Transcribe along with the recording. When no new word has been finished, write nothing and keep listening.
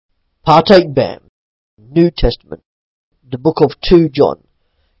Partake BAM, New Testament, the book of 2 John.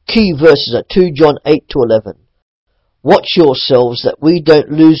 Key verses are 2 John 8 to 11. Watch yourselves that we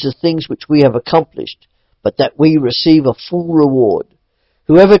don't lose the things which we have accomplished, but that we receive a full reward.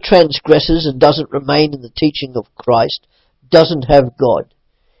 Whoever transgresses and doesn't remain in the teaching of Christ doesn't have God.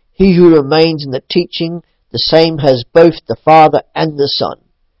 He who remains in the teaching, the same has both the Father and the Son.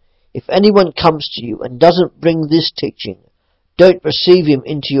 If anyone comes to you and doesn't bring this teaching, don't receive him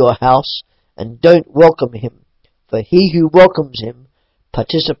into your house and don't welcome him, for he who welcomes him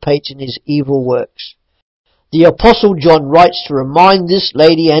participates in his evil works. The Apostle John writes to remind this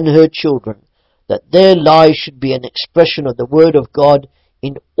lady and her children that their lives should be an expression of the Word of God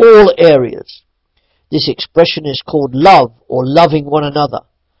in all areas. This expression is called love, or loving one another.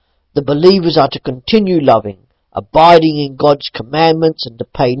 The believers are to continue loving, abiding in God's commandments, and to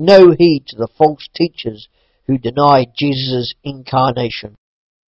pay no heed to the false teachers who deny Jesus' incarnation.